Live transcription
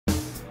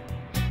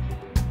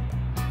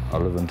I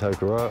live in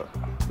Tokoroa,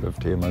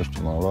 lived here most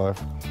of my life.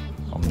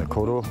 I'm the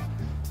koro,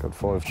 got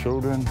 5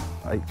 children,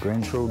 8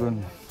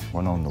 grandchildren,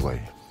 1 on the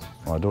way.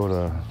 My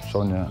daughter,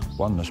 Sonya,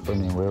 won the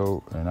spinning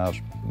wheel and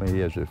asked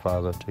me as her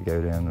father to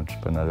go down and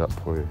spin it up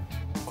for her.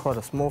 Quite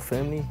a small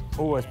family,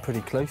 always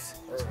pretty close.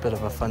 It's a bit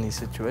of a funny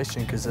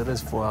situation because it is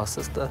for our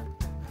sister.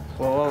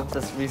 Well, I've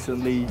just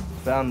recently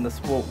found the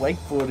sport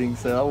wakeboarding,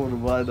 so I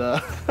wouldn't mind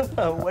a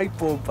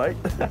wakeboard, mate.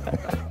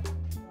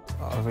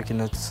 I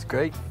reckon it's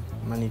great.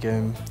 Money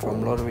going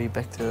from lottery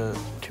back to the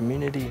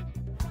community.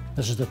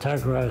 This is the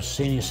Tokoroa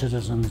Senior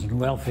Citizens and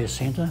Welfare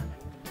Centre.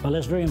 Well,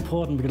 that's very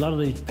important because a lot of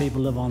these people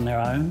live on their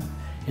own.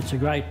 It's a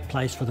great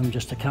place for them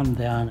just to come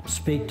down,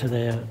 speak to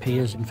their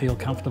peers and feel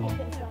comfortable.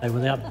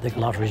 Without the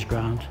lotteries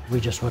grant, we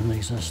just wouldn't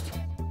exist.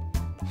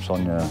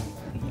 Sonya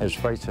has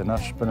faith in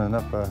us spinning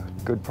up a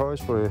good prize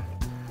for her.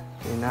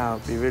 Now,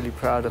 I'd be really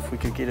proud if we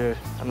could get her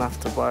enough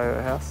to buy her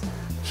a house.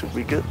 Should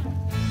be good.